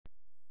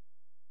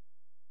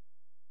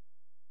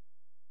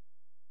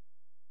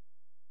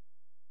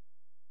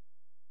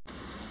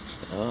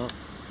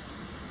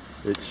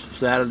It's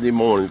Saturday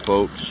morning,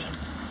 folks,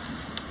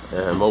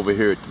 and I'm over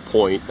here at the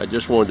point. I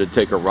just wanted to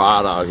take a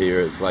ride out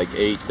here. It's like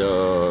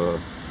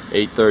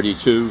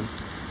 8:32.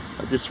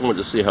 I just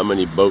wanted to see how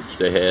many boats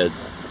they had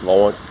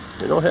launched.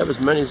 They don't have as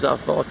many as I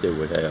thought they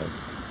would have.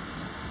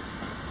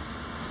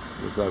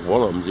 Looks like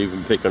one of them's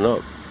even picking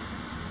up.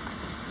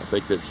 I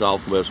think that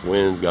southwest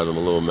wind's got them a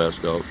little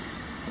messed up.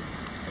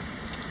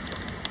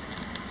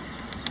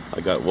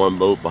 I got one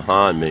boat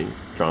behind me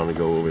trying to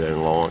go over there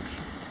and launch.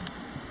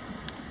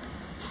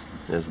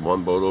 There's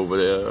one boat over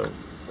there.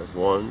 That's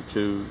 1,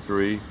 2,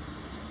 3,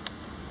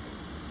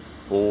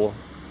 4,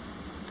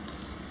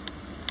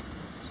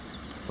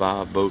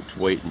 5 boats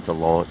waiting to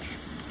launch.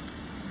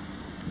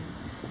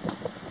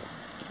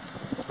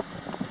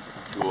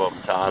 2 of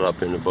them tied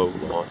up in the boat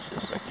launch.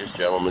 Just like this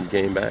gentleman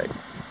came back.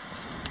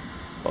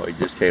 Oh, he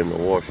just came to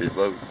wash his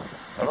boat.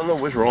 I don't know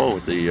what's wrong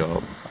with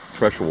the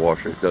pressure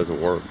washer. It doesn't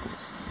work.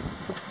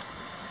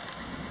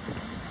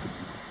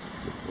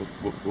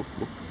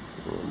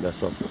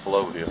 Mess up the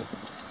flow here.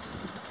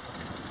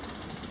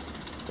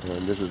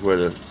 And this is where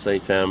the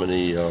St.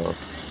 Tammany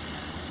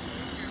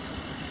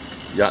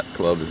Yacht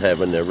Club is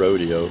having their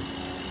rodeo. I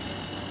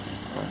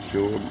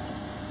sure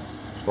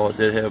thought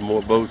they'd have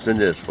more boats than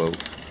this, folks.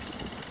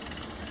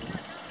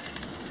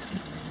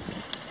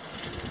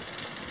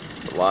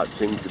 The lot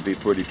seems to be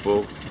pretty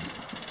full.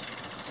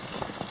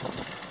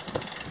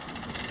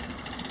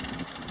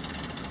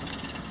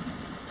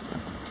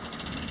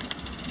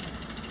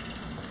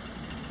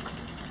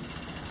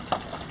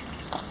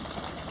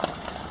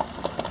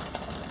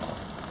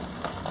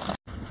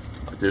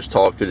 Just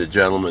talked to the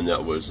gentleman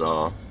that was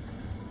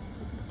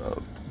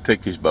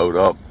picked his boat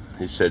up.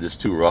 He said it's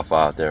too rough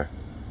out there.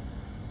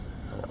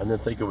 I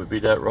didn't think it would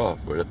be that rough,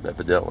 but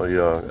evidently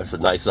that's a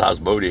nice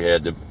sized boat he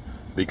had to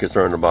be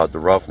concerned about the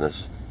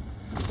roughness.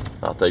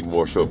 I think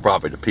more so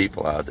probably the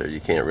people out there.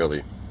 You can't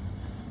really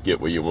get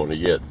where you want to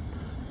get.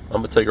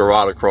 I'm gonna take a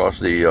ride across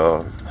the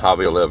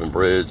Highway 11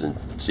 bridge and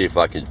see if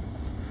I can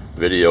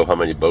video how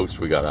many boats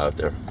we got out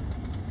there.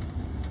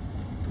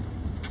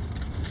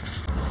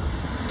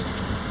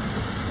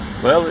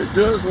 Well, it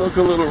does look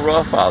a little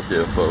rough out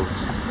there, folks.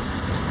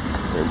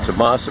 And to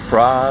my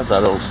surprise, I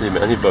don't see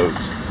many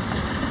boats.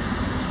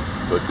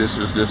 But this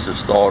is just the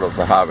start of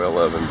the Highway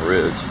 11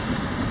 bridge.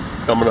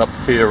 Coming up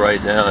here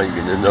right now, you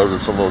can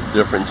notice a little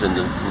difference in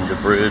the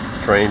bridge,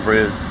 the train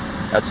bridge.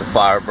 That's a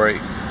fire break.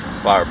 It's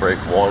fire break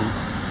 1.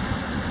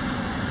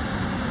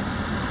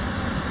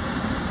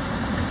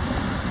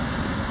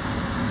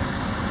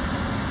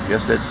 I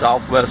guess that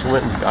southwest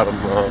wind got them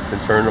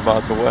concerned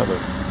about the weather.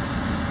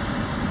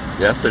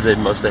 Yesterday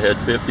must have had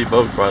 50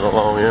 boats right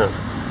along in.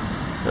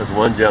 There's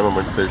one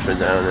gentleman fishing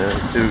down there.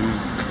 2,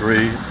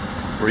 3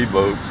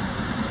 boats,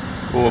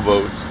 4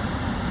 boats.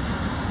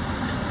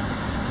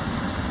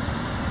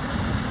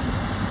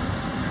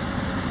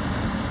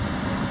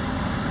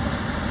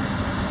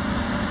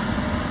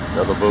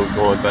 Another boat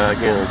going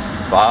back in.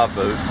 5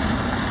 boats.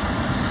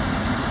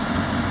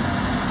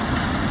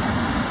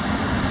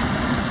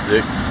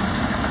 6,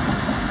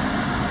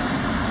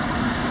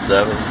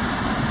 7.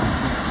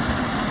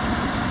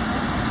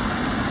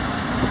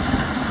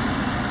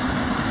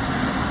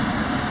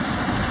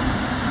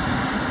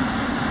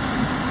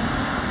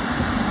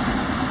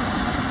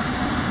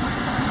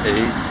 8,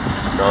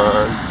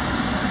 9,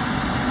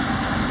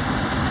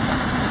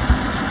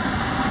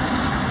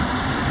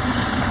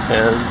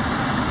 10,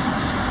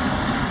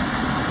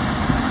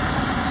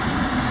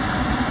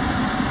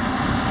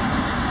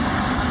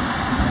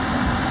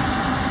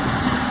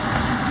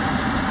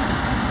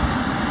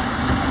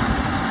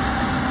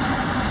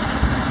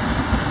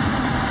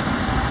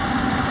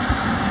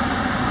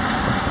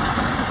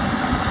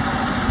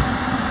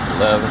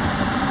 11.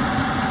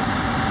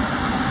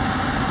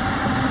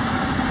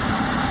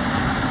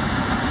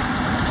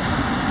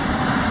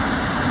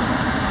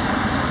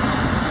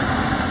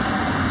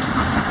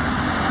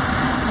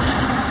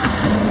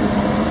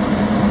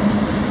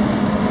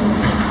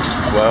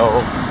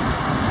 Well,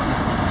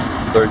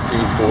 13,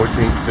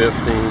 14,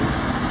 15,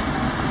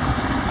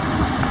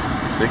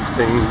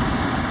 16,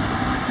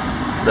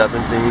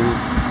 17,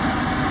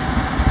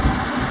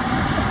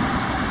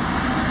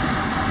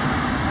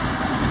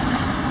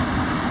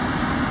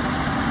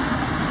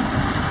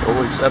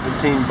 only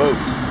 17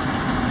 boats.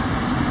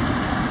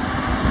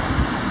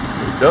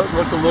 It does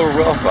look a little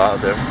rough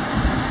out there.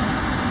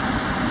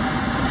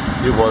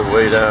 See one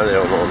way down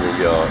there on the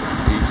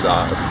east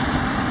side,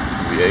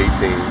 be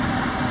 18.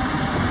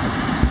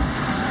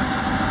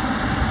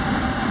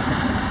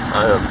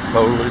 I am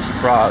totally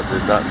surprised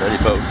there's not many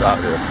boats out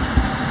here.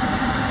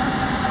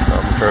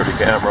 I'm gonna turn the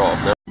camera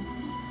off now.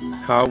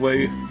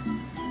 Highway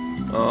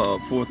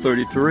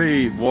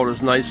 433,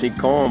 water's nice and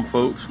calm,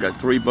 folks. Got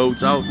 3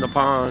 boats out in the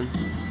pond.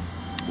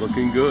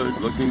 Looking good,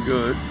 looking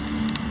good.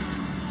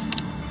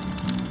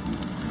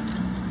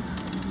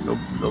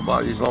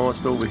 Nobody's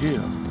launched over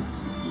here.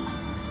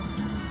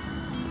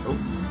 Oh,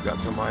 got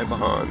somebody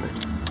behind me.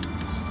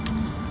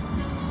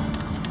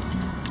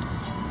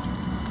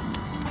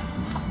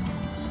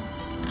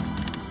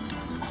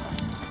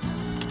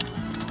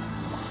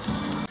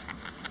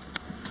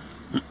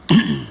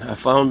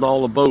 found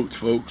all the boats,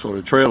 folks, or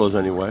the trailers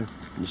anyway.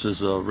 This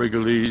is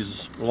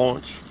Wrigley's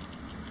launch.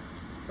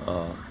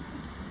 The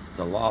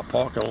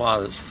parking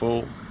lot is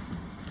full.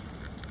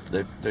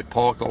 They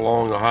parked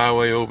along the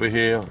highway over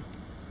here.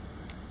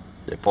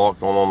 They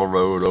parked on the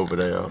road over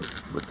there.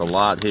 But the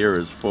lot here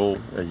is full,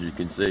 as you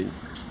can see.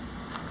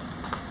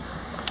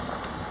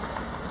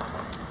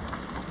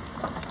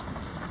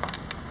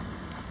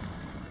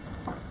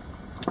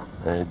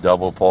 They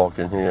double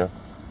parking here.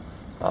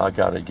 I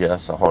gotta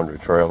guess 100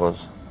 trailers.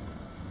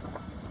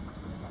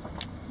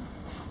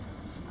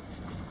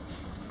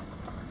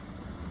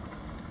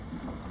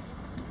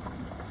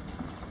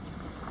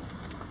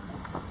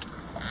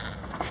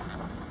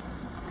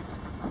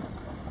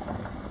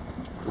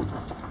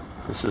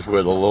 This is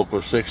where the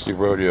local 60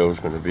 rodeo is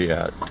going to be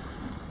at.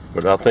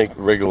 But I think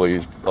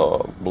Wrigley's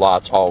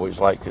lots always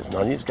like this.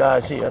 Now these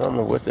guys here, I don't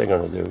know what they're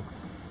going to do,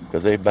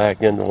 because they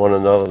back into one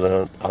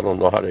another. I don't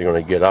know how they're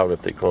going to get out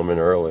if they come in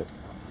early.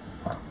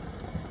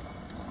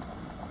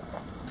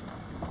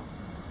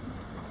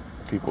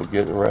 People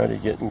getting ready,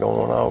 getting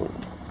going out.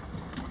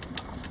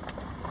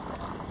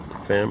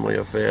 Family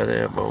affair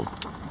there, boom.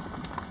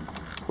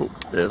 Oh,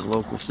 there's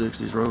local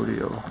 60s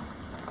rodeo.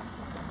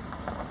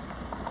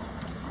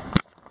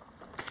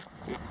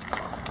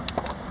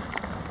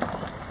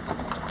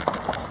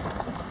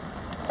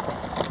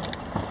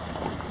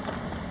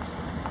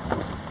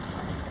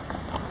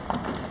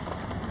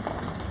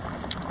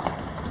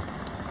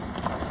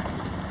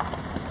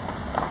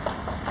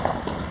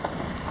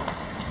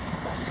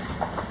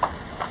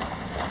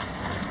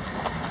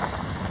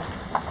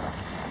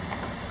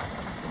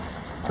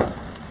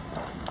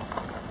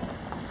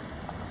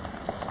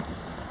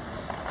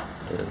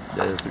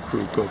 There's the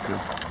crew cooking.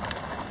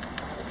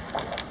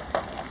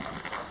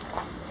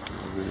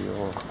 There we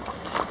are.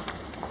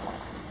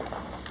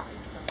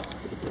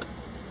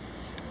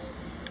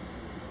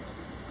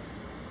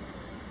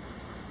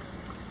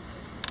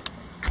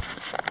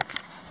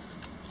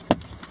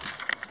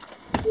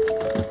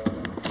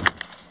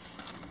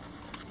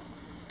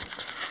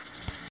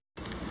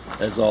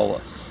 There's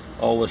all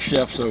the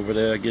chefs over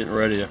there getting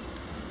ready to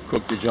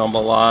cook the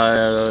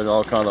jambalaya and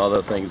all kind of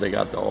other things they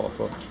got to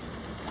offer.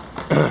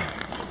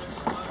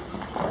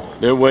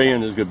 Their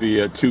weigh-in is going to be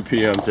at 2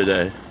 p.m.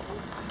 today,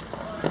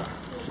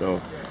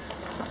 so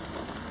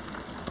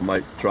I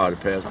might try to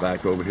pass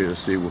back over here to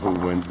see who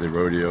wins the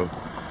rodeo.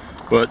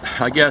 But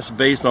I guess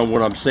based on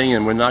what I'm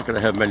seeing, we're not going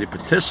to have many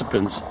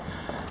participants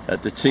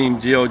at the Team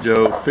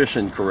JoJo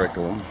fishing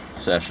curriculum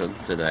session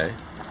today.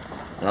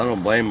 And I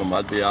don't blame them,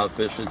 I'd be out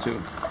fishing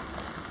too.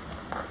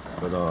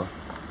 But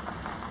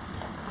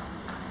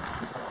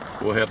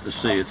we'll have to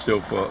see. It's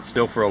still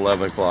for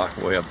 11 o'clock.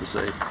 We'll have to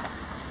see.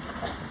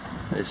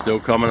 They're still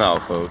coming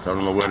out, folks. I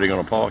don't know where they're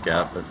going to park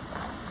at, but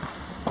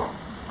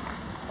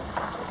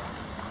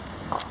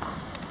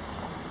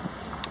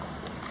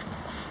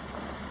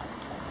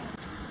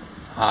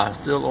I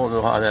still don't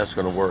know how that's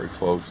going to work,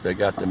 folks. They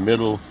got the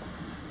middle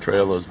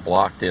trailers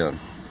blocked in,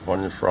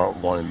 one in front,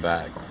 one in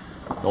back.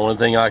 The only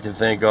thing I can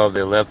think of,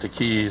 they left the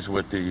keys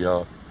with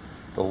the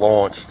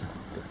launch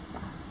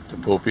to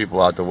pull people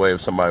out the way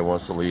if somebody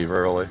wants to leave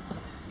early.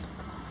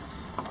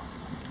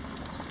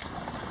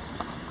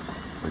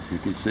 As you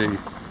can see,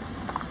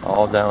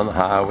 all down the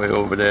highway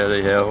over there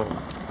they have them.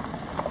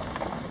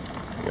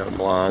 You got them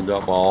lined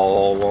up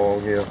all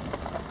along here.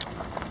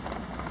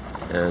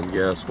 And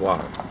guess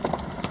what?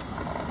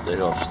 They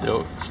are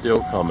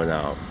still coming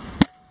out.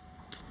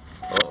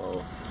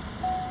 Uh-oh.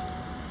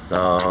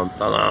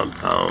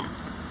 Tom.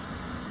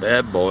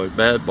 Bad boys,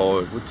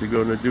 what you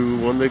gonna do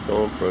when they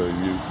come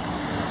from you?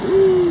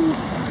 Woo.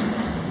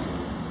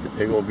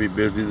 They're gonna be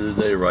busy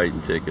today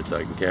writing tickets,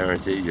 I can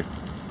guarantee you.